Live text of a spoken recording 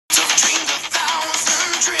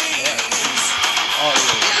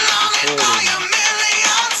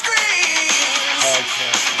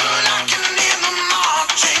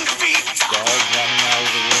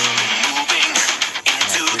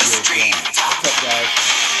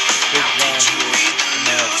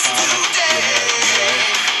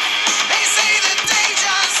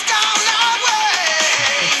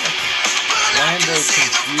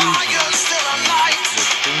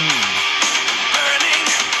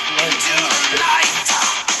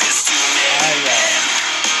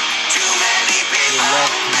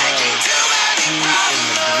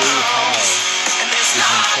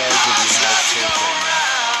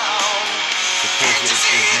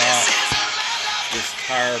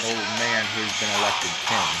tired old man who's been elected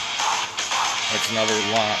king. That's another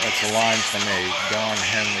line. That's a line from a Don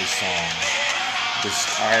Henley song. This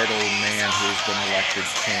tired old man who's been elected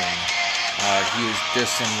king. He was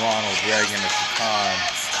dissing Ronald Reagan at the time,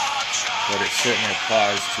 but it certainly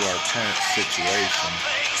applies to our current situation.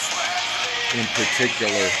 In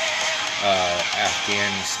particular,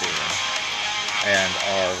 Afghanistan and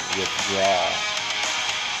our withdrawal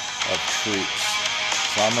of troops.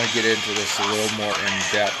 So I'm going to get into this a little more in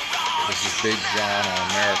depth. This is Big John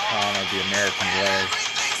on Americana, the American Way.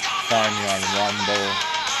 Find me on rumble.com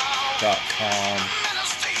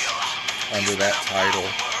under that title.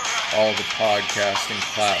 All the podcasting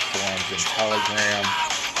platforms and Telegram.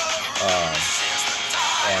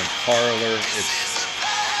 On Parler, it's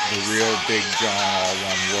The Real Big John, all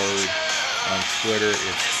one word. On Twitter,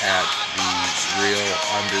 it's at the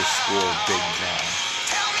real_Big John.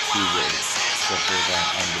 2 words, except there's an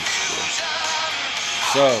underscore.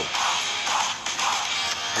 So,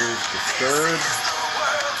 here's Disturbed,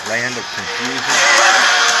 Land of Confusion.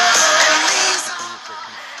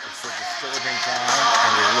 It's a disturbing time,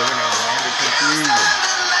 and we're living in a land of confusion.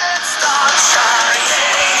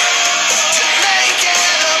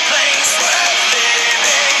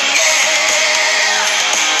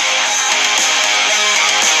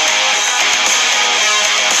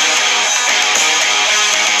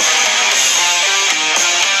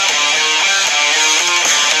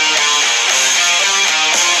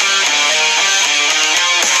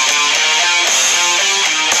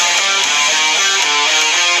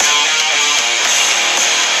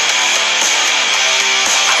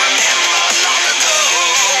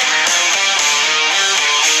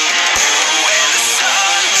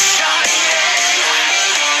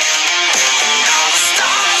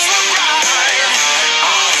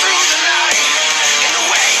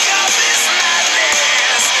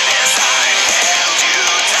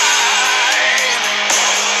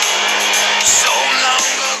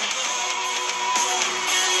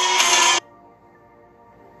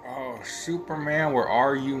 Superman, where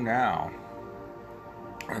are you now?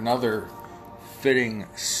 Another fitting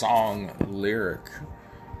song lyric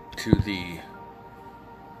to the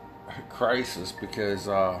crisis, because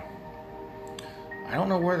I don't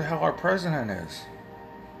know where the hell our president is.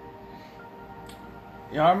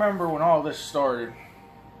 I remember when all this started,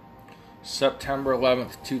 September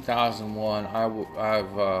 11th, 2001.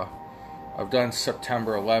 I've done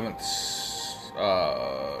September 11th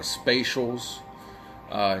spatials.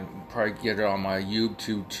 Probably get it on my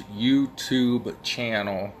YouTube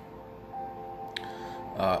channel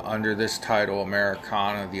under this title,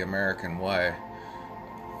 Americana, the American Way,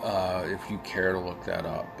 if you care to look that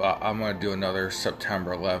up. I'm going to do another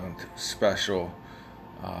September 11th special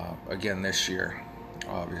again this year,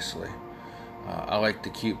 obviously. I like to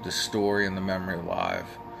keep the story and the memory alive.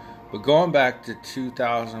 But going back to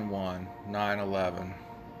 2001, 9/11,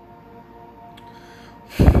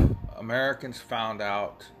 Americans found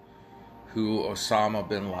out who Osama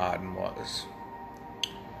bin Laden was.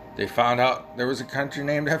 They found out there was a country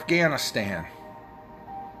named Afghanistan.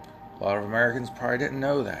 A lot of Americans probably didn't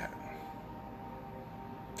know that.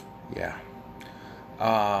 Yeah.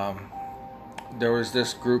 There was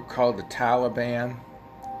this group called the Taliban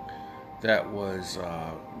that was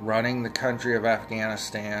running the country of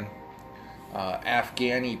Afghanistan.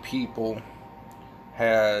 Afghani people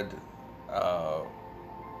had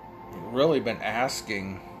really been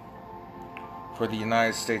asking for the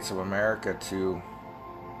United States of America to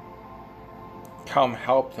come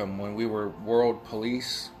help them when we were world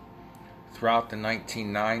police throughout the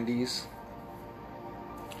 1990s.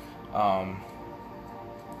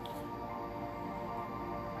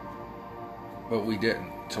 But we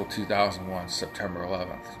didn't until 2001, September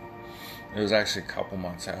 11th. It was actually a couple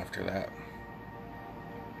months after that.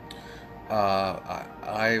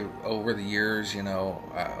 I over the years, I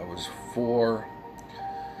was for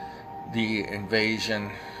the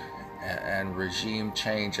invasion and regime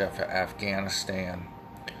change of Afghanistan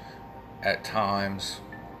at times.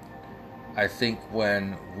 I think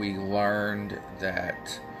when we learned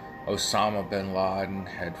that Osama bin Laden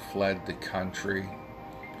had fled the country,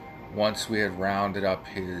 once we had rounded up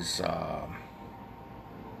his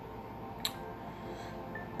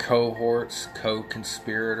cohorts,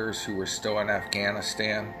 co-conspirators who were still in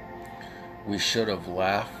Afghanistan, we should have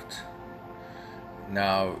left.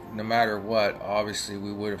 Now, no matter what, obviously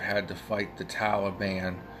we would have had to fight the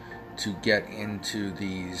Taliban to get into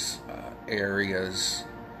these areas.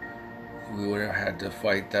 We would have had to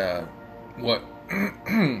fight what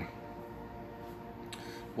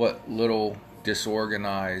little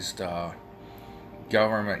disorganized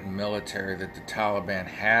government and military that the Taliban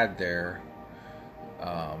had there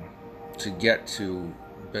to get to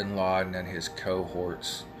bin Laden and his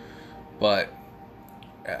cohorts. But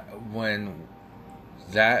when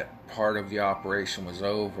that part of the operation was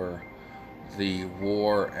over, the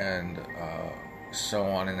war and so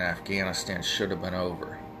on in Afghanistan should have been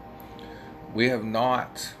over. We have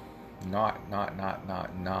not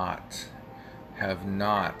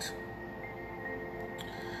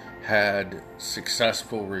had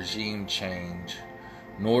successful regime change,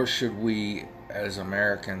 nor should we as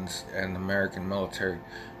Americans and the American military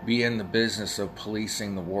be in the business of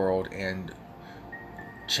policing the world and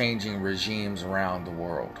changing regimes around the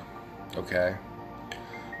world. Okay?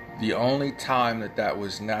 The only time that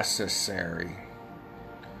was necessary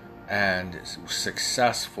and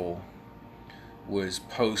successful was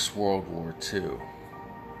post-World War II.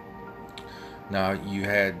 Now, you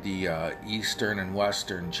had the Eastern and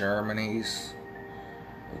Western Germanys,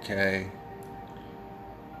 okay?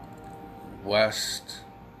 West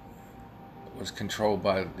was controlled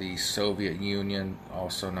by the Soviet Union,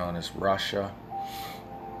 also known as Russia.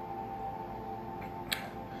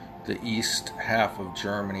 The east half of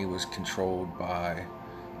Germany was controlled by,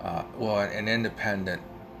 an independent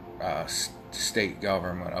state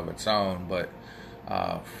government of its own, but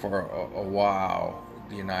for a while,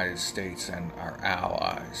 the United States and our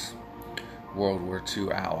allies, World War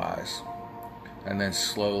II allies. And then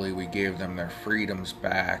slowly we gave them their freedoms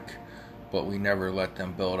back, but we never let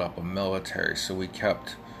them build up a military. So we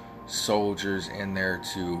kept soldiers in there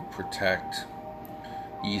to protect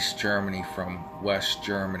East Germany from West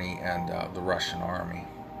Germany and the Russian army.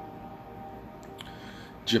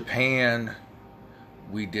 Japan,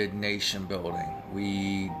 we did nation building.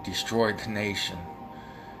 We destroyed the nation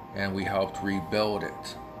and we helped rebuild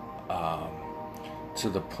it to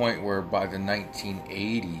the point where by the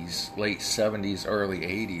 1980s, late 70s, early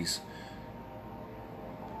 80s,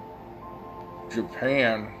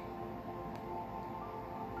 Japan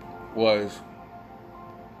was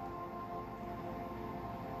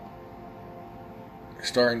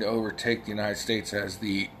starting to overtake the United States as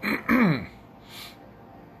the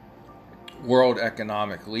world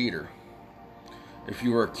economic leader. If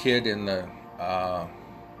you were a kid in the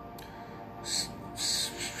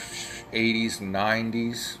 80s and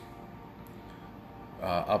 90s,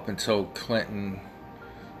 up until Clinton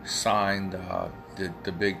signed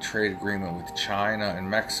the big trade agreement with China and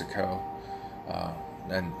Mexico,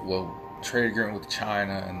 trade agreement with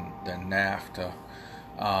China and then NAFTA.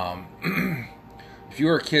 If you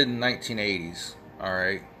were a kid in the 1980s, all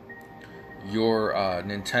right, your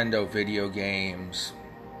Nintendo video games,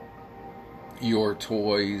 your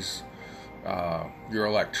toys, your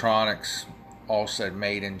electronics all said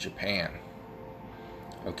made in Japan.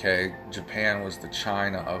 Okay, Japan was the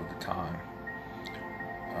China of the time.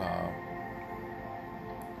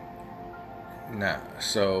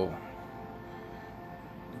 So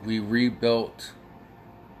we rebuilt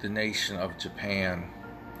the nation of Japan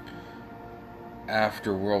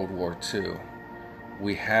after World War II.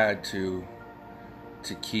 We had to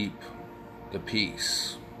keep the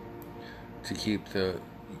peace, to keep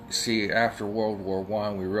after World War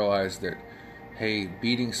I, we realized that, hey,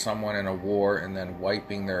 beating someone in a war and then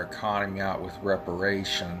wiping their economy out with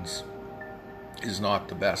reparations is not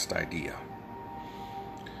the best idea.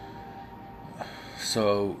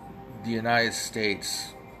 So the United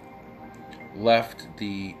States left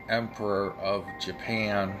the Emperor of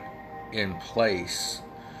Japan in place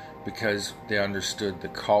because they understood the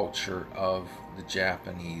culture of the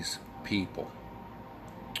Japanese people.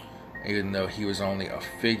 Even though he was only a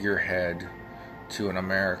figurehead to an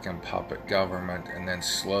American puppet government, and then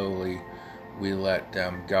slowly we let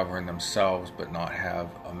them govern themselves but not have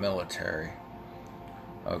a military.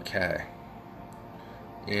 Okay.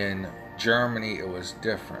 In Germany, it was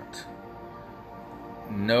different.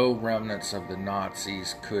 No remnants of the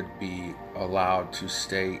Nazis could be allowed to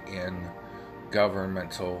stay in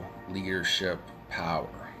governmental leadership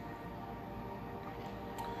power.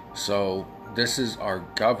 So this is our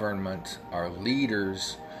government, our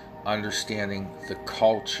leaders, understanding the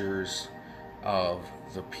cultures of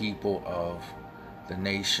the people of the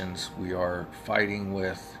nations we are fighting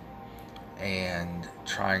with and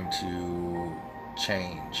trying to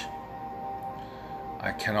change.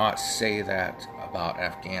 I cannot say that about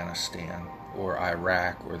Afghanistan or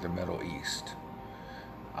Iraq or the Middle East.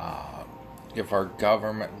 If our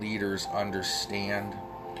government leaders understand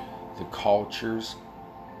the cultures,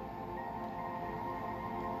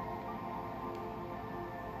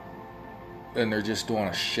 then they're just doing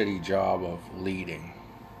a shitty job of leading.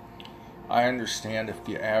 I understand if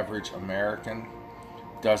the average American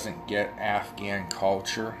doesn't get Afghan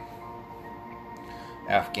culture,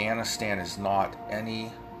 Afghanistan is not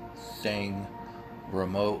anything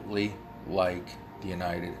remotely like the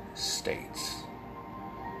United States.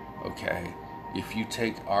 Okay? If you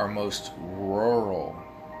take our most rural,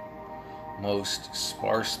 most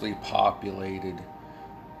sparsely populated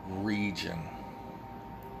region,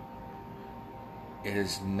 it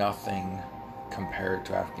is nothing compared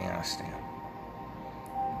to Afghanistan.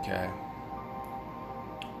 Okay?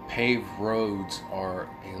 Paved roads are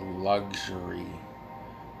a luxury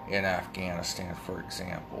in Afghanistan, for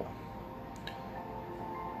example.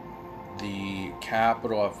 The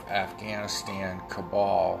capital of Afghanistan,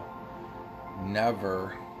 Kabul,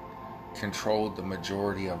 never controlled the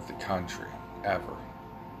majority of the country, ever.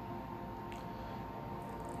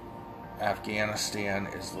 Afghanistan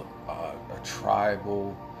is a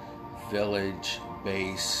tribal,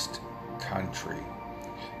 village-based country.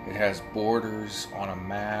 It has borders on a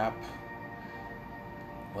map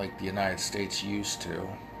like the United States used to,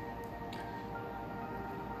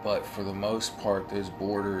 but for the most part, those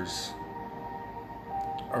borders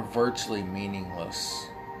are virtually meaningless.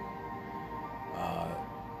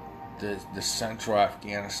 The central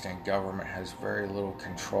Afghanistan government has very little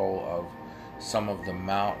control of some of the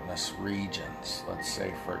mountainous regions, let's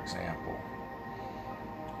say, for example.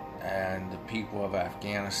 And the people of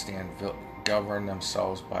Afghanistan govern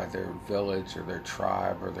themselves by their village or their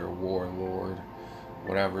tribe or their warlord,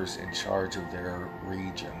 whatever's in charge of their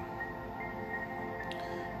region.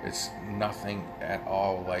 It's nothing at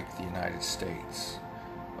all like the United States,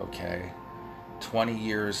 okay? 20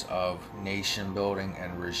 years of nation building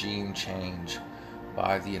and regime change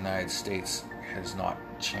by the United States has not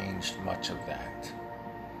changed much of that,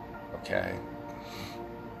 okay?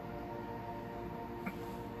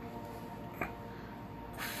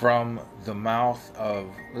 From the mouth of,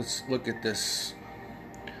 let's look at this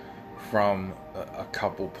from a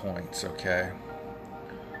couple points, okay?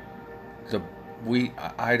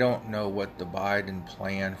 I don't know what the Biden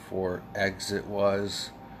plan for exit was.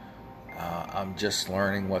 I'm just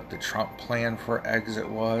learning what the Trump plan for exit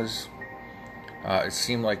was. It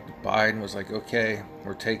seemed like Biden was like, okay,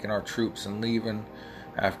 we're taking our troops and leaving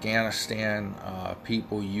Afghanistan.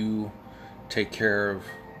 People, you take care of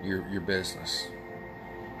your business.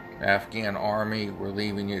 Afghan army, we're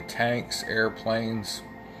leaving you tanks, airplanes,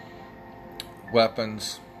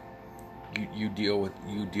 weapons. You deal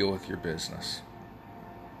with your business.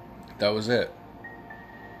 That was it.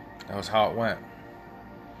 That was how it went.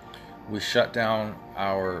 We shut down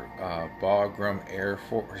our Bagram Air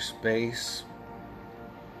Force Base,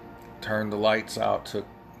 turned the lights out, took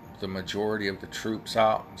the majority of the troops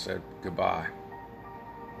out, and said goodbye.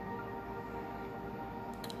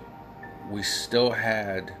 We still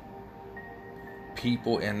had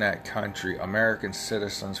people in that country, American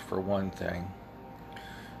citizens for one thing,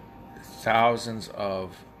 thousands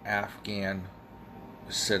of Afghan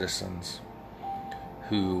citizens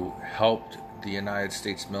who helped the United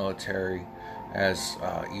States military as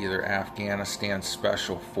either Afghanistan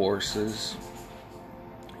Special Forces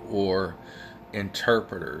or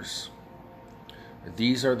interpreters.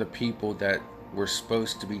 These are the people that were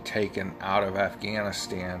supposed to be taken out of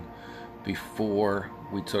Afghanistan before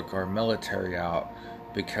we took our military out,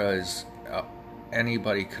 because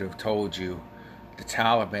anybody could have told you the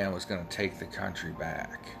Taliban was going to take the country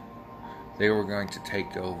back. They were going to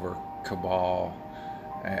take over Kabul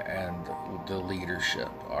and the leadership,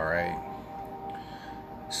 all right?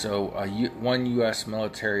 So one U.S.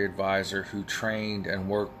 military advisor who trained and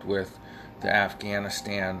worked with the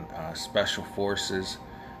Afghanistan Special Forces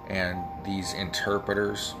and these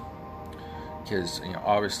interpreters, because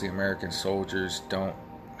obviously American soldiers don't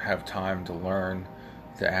have time to learn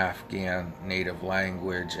the Afghan native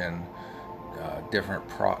language, and different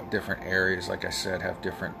areas, like I said, have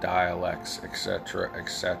different dialects, etc.,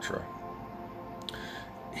 etc.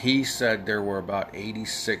 He said there were about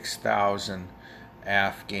 86,000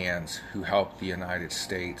 Afghans who helped the United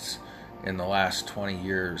States in the last 20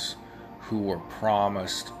 years who were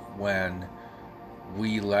promised when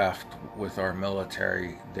we left with our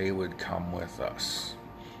military they would come with us,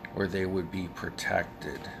 or they would be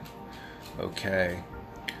protected. Okay?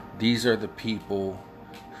 These are the people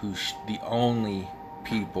the only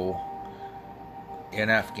people in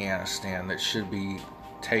Afghanistan that should be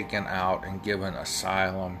taken out and given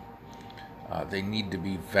asylum. They need to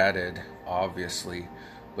be vetted, obviously,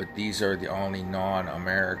 but these are the only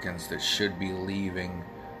non-Americans that should be leaving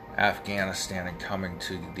Afghanistan and coming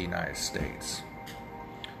to the United States.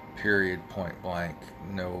 Period, point blank.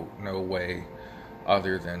 No way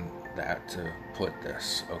other than that to put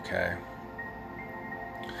this, okay?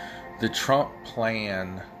 The Trump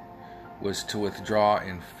plan was to withdraw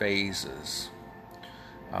in phases.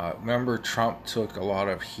 Remember, Trump took a lot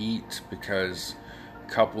of heat because a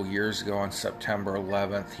couple years ago on September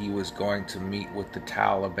 11th, he was going to meet with the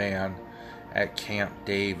Taliban at Camp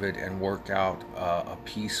David and work out a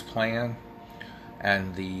peace plan.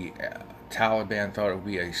 And the Taliban thought it would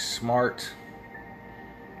be a smart,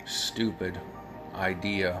 stupid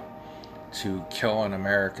idea to kill an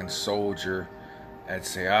American soldier and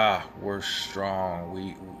say, we're strong,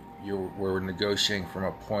 we're negotiating from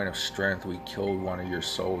a point of strength, we killed one of your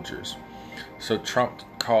soldiers. So Trump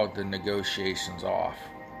called the negotiations off.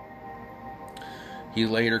 He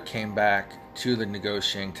later came back to the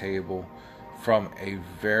negotiating table from a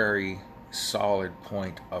very solid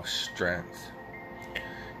point of strength.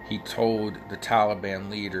 He told the Taliban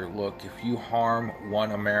leader, look, if you harm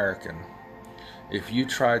one American, if you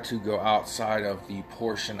try to go outside of the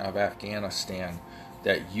portion of Afghanistan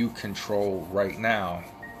that you control right now,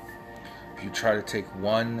 if you try to take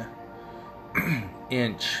 1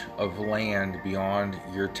 inch of land beyond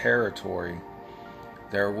your territory,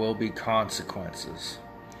 there will be consequences.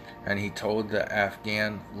 And he told the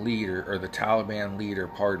Afghan leader, or the Taliban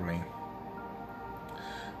leader,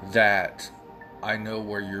 that I know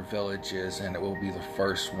where your village is and it will be the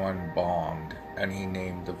first one bombed. And he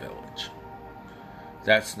named the village.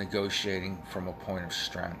 That's negotiating from a point of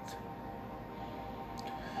strength.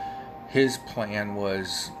 His plan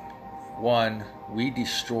was, 1, we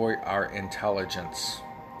destroy our intelligence,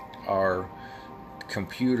 our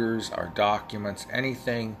computers, our documents,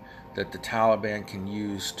 anything that the Taliban can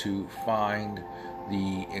use to find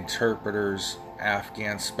the interpreters,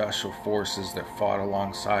 Afghan special forces that fought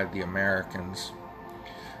alongside the Americans.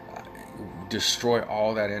 Destroy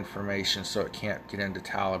all that information so it can't get into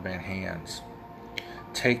Taliban hands.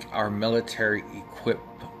 Take our military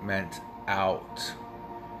equipment out.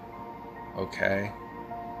 Okay?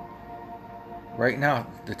 Right now,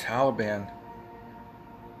 the Taliban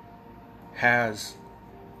has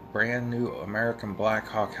brand new American Black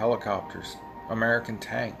Hawk helicopters, American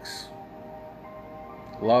tanks.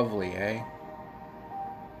 Lovely, eh?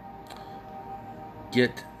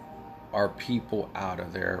 Get our people out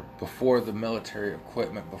of there before the military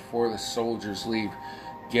equipment, before the soldiers leave.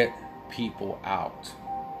 Get people out.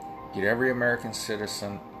 Get every American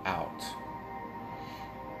citizen out.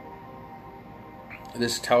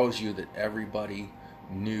 This tells you that everybody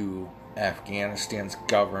knew Afghanistan's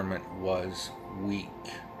government was weak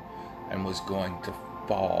and was going to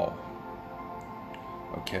fall.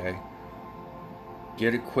 Okay?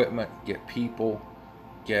 Get equipment, get people,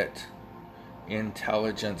 get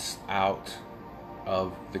intelligence out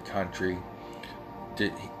of the country.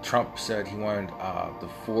 Trump said he wanted the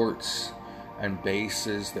forts and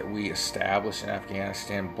bases that we established in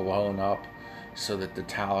Afghanistan blown up so that the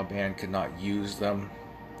Taliban could not use them,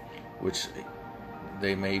 which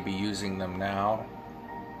they may be using them now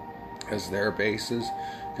as their bases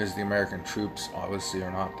because the American troops obviously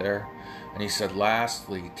are not there. And he said,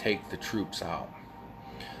 lastly, take the troops out.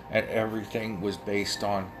 And everything was based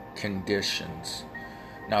on conditions.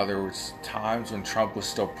 Now, there was times when Trump was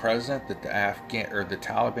still president that the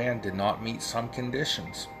Taliban did not meet some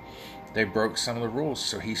conditions. They broke some of the rules,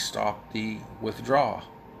 so he stopped the withdrawal.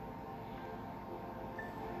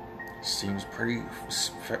 Seems pretty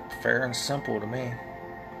fair and simple to me.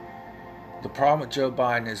 The problem with Joe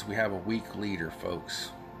Biden is we have a weak leader, folks.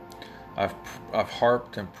 I've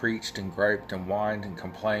harped and preached and griped and whined and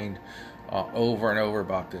complained over and over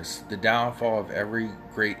about this. The downfall of every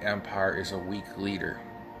great empire is a weak leader.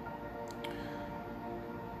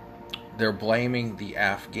 They're blaming the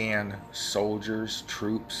Afghan soldiers,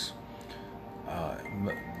 troops,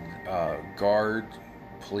 guard,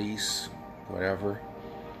 police, whatever,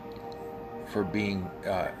 for being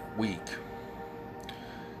weak.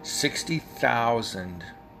 60,000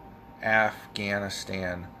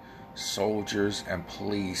 Afghanistan soldiers and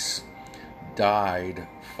police died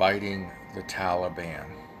fighting the Taliban.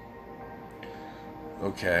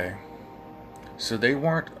 Okay, so they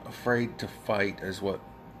weren't afraid to fight as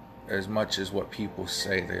much as what people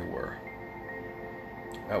say they were.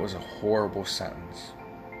 That was a horrible sentence.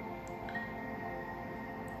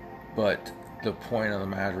 But the point of the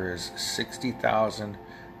matter is 60,000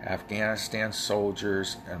 Afghanistan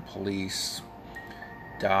soldiers and police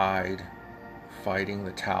died fighting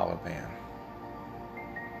the Taliban.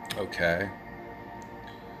 Okay.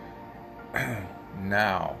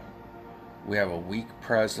 Now, we have a weak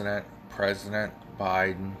president, President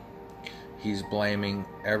Biden. He's blaming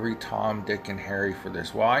every Tom, Dick, and Harry for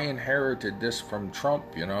this. Well, I inherited this from Trump,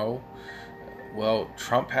 you know. Well,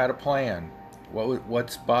 Trump had a plan.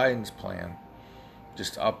 What's Biden's plan?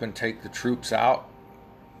 Just up and take the troops out?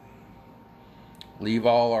 Leave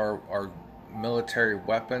all our military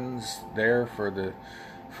weapons there for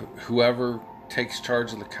whoever takes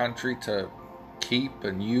charge of the country to keep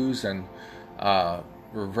and use and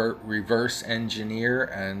reverse engineer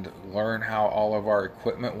and learn how all of our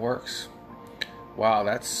equipment works. Wow,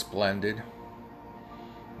 that's splendid.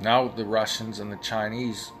 Now the Russians and the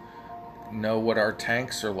Chinese know what our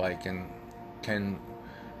tanks are like and can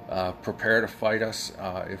prepare to fight us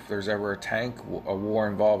if there's ever a war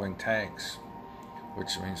involving tanks,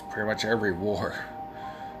 which means pretty much every war.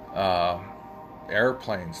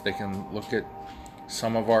 Airplanes, they can look at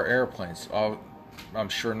some of our airplanes. I'm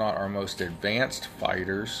sure not our most advanced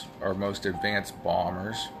fighters, our most advanced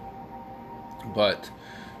bombers, but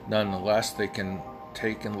nonetheless they can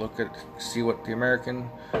take and see what the American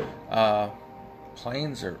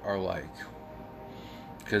planes are like,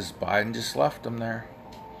 because Biden just left them there.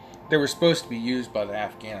 They were supposed to be used by the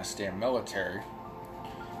Afghanistan military,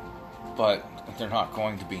 but they're not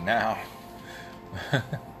going to be now.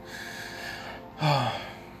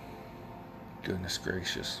 Goodness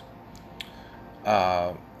gracious.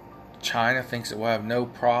 China thinks it will have no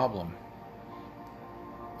problem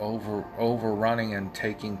overrunning and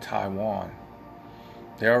taking Taiwan.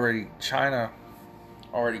 China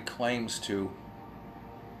already claims to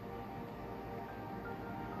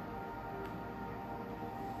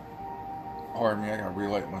pardon me, I gotta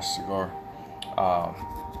relight my cigar.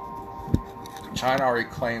 China already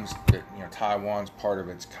claims that Taiwan's part of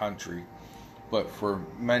its country, but for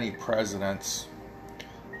many presidents,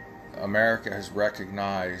 America has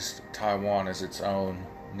recognized Taiwan as its own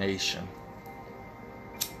nation.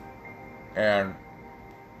 And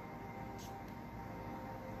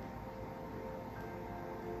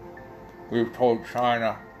we've told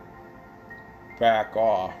China, back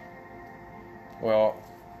off. Well,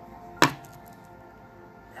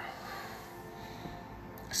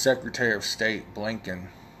 Secretary of State Blinken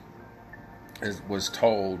was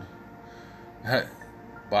told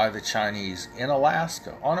by the Chinese in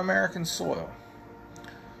Alaska, on American soil,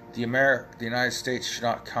 the United States should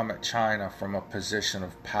not come at China from a position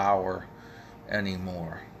of power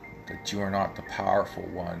anymore. That you are not the powerful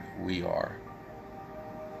one, we are.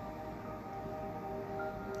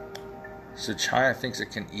 So China thinks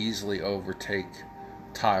it can easily overtake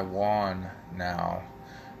Taiwan now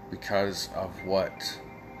because of what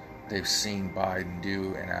they've seen Biden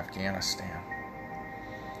do in Afghanistan.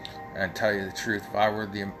 And tell you the truth, if I were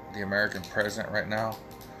the American president right now,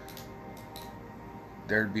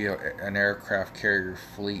 there'd be an aircraft carrier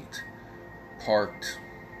fleet parked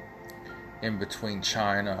in between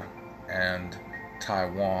China and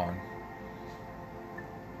Taiwan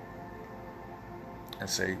and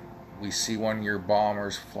say, we see one of your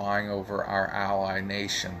bombers flying over our ally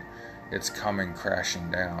nation. It's coming crashing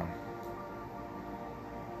down.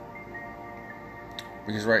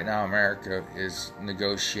 Because right now America is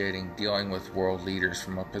negotiating, dealing with world leaders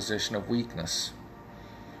from a position of weakness.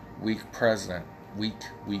 Weak president.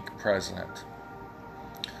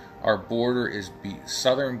 Our border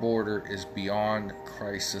southern border is beyond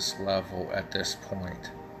crisis level at this point.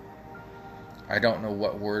 I don't know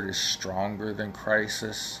what word is stronger than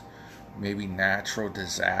crisis. Maybe natural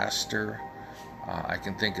disaster. I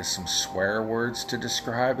can think of some swear words to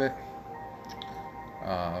describe it.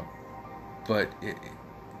 But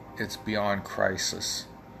it's beyond crisis.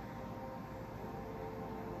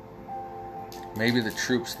 Maybe the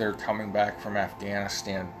troops that are coming back from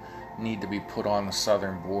Afghanistan need to be put on the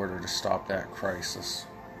southern border to stop that crisis.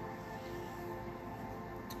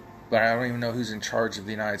 But I don't even know who's in charge of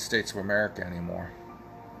the United States of America anymore.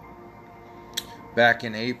 Back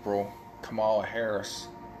in April, Kamala Harris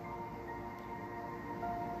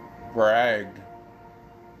bragged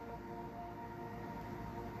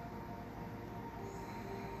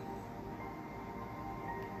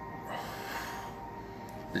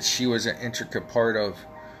that she was an intricate part of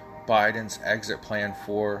Biden's exit plan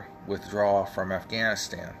for withdrawal from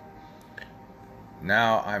Afghanistan.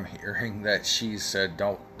 Now I'm hearing that she said,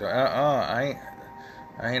 I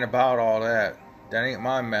ain't about all that. That ain't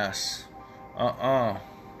my mess.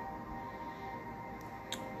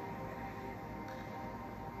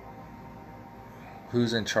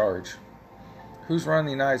 Who's in charge? Who's running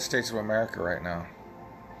the United States of America right now?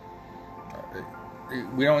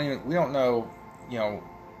 We don't know,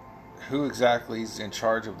 who exactly is in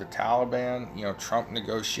charge of the Taliban. Trump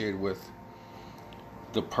negotiated with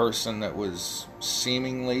the person that was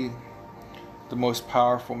seemingly the most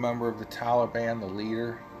powerful member of the Taliban, the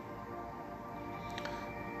leader.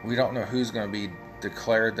 We don't know who's going to be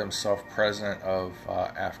declared themselves president of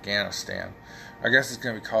Afghanistan. I guess it's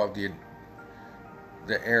going to be called the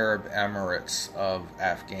Arab Emirates of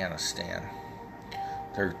Afghanistan.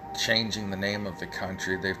 They're changing the name of the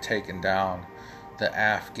country. They've taken down the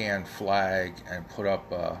Afghan flag and put up,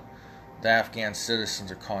 the Afghan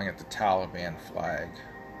citizens are calling it the Taliban flag.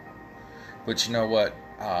 But you know what?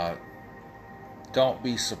 Don't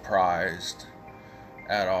be surprised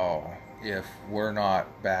at all if we're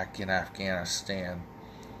not back in Afghanistan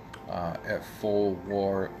at full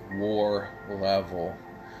war level.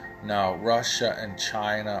 Now, Russia and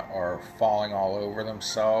China are falling all over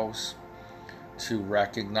themselves to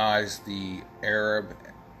recognize the Arab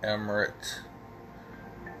Emirate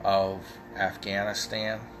of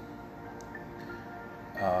Afghanistan.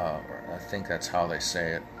 I think that's how they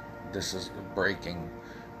say it. This is breaking.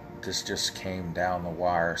 This just came down the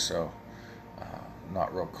wire, so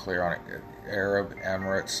not real clear on it. Arab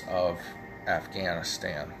Emirates of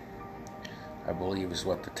Afghanistan, I believe, is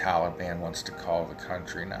what the Taliban wants to call the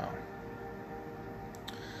country now.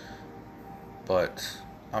 But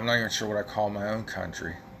I'm not even sure what I call my own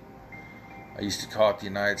country. I used to call it the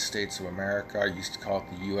United States of America. I used to call it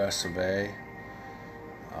the US of A.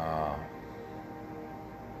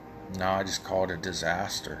 Now I just call it a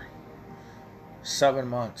disaster. 7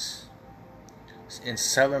 months. In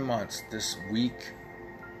 7 months, this weak,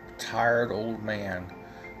 tired old man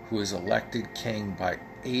who is elected king by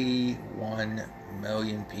 81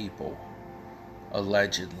 million people,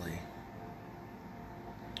 allegedly,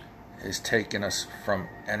 has taken us from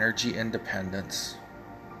energy independence.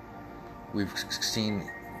 We've seen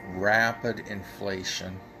rapid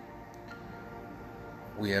inflation.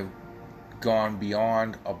 We have gone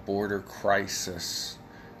beyond a border crisis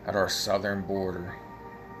at our southern border.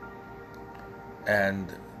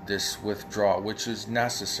 And this withdrawal, which is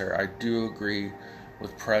necessary, I do agree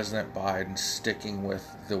with President Biden sticking with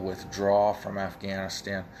the withdrawal from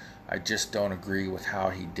Afghanistan. I just don't agree with how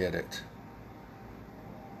he did it.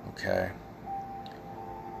 Okay?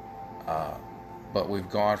 But we've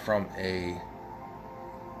gone from a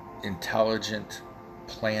intelligent,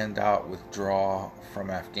 planned out withdrawal from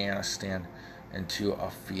Afghanistan into a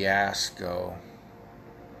fiasco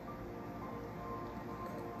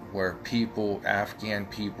where people, Afghan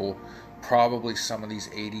people, probably some of these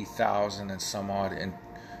 80,000 and some odd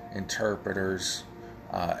interpreters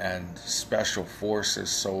and special forces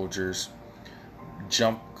soldiers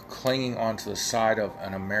clinging onto the side of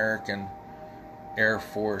an American Air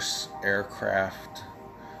Force aircraft,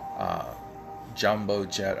 jumbo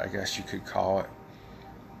jet, I guess you could call it,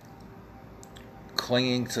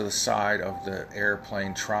 clinging to the side of the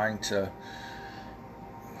airplane, trying to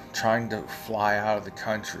fly out of the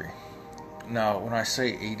country. Now, when I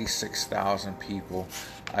say 86,000 people,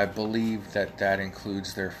 I believe that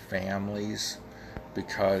includes their families,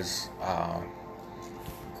 because,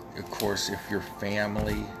 of course, if your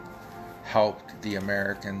family helped the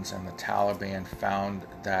Americans and the Taliban found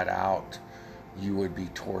that out, you would be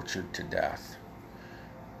tortured to death.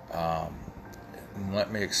 And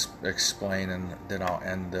let me explain, and then I'll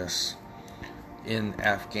end this. In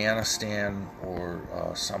Afghanistan, or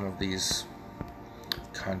some of these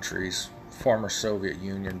countries, former Soviet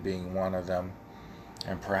Union being one of them,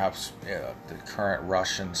 and perhaps the current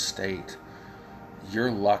Russian state,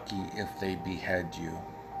 you're lucky if they behead you.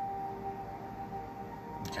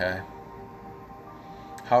 Okay?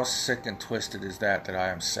 How sick and twisted is that I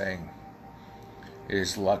am saying? It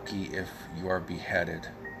is lucky if you are beheaded.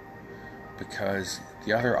 Because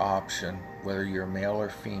the other option, whether you're male or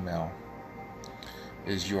female,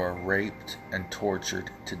 is you are raped and tortured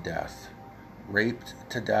to death. Raped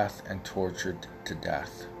to death and tortured to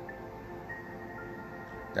death.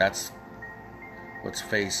 That's what's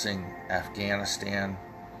facing Afghanistan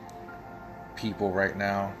people right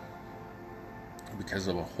now, because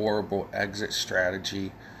of a horrible exit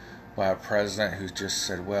strategy by a president who's just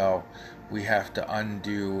said, well, we have to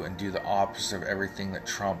undo and do the opposite of everything that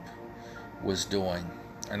Trump was doing.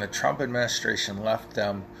 And the Trump administration left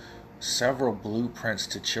them several blueprints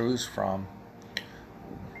to choose from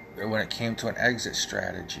when it came to an exit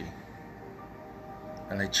strategy.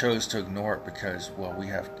 And they chose to ignore it because, well, we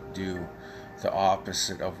have to do the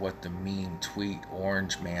opposite of what the mean tweet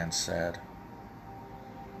Orange Man said.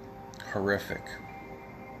 Horrific.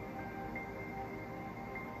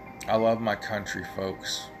 I love my country,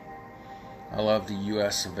 folks. I love the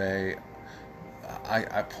US of A.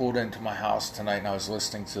 I pulled into my house tonight and I was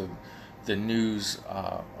listening to the news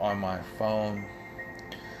on my phone.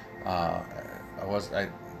 I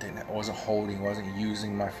wasn't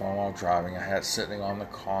using my phone while driving. I had it sitting on the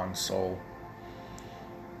console,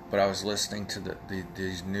 but I was listening to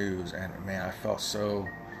these news, and man, I felt so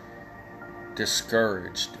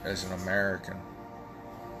discouraged as an American.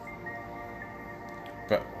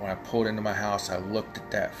 But when I pulled into my house, I looked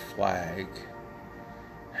at that flag,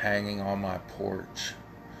 hanging on my porch.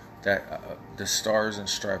 That the stars and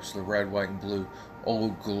stripes, the red, white, and blue,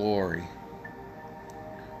 Old Glory.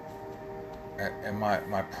 And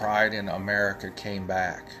my pride in America came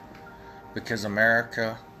back. Because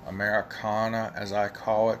America, Americana as I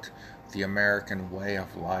call it, the American way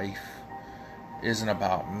of life, isn't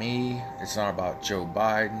about me. It's not about Joe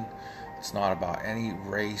Biden. It's not about any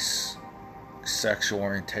race, sexual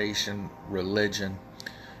orientation, religion.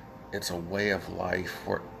 It's a way of life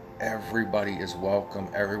where everybody is welcome.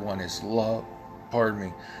 Everyone is loved.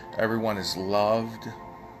 Everyone is loved.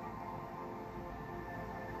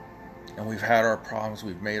 And we've had our problems.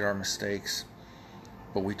 We've made our mistakes.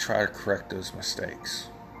 But we try to correct those mistakes.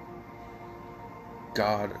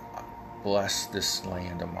 God bless this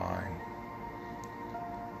land of mine.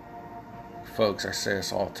 Folks, I say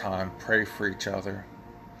this all the time. Pray for each other.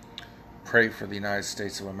 Pray for the United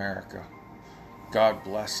States of America. God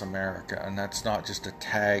bless America. And that's not just a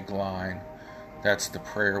tagline. That's the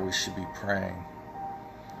prayer we should be praying.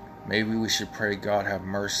 Maybe we should pray, God have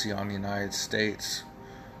mercy on the United States.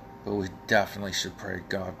 But we definitely should pray,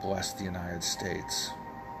 God bless the United States.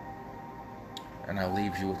 And I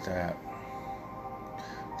leave you with that.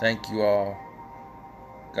 Thank you all.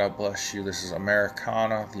 God bless you. This is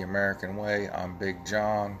Americana, the American way. I'm Big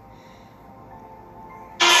John.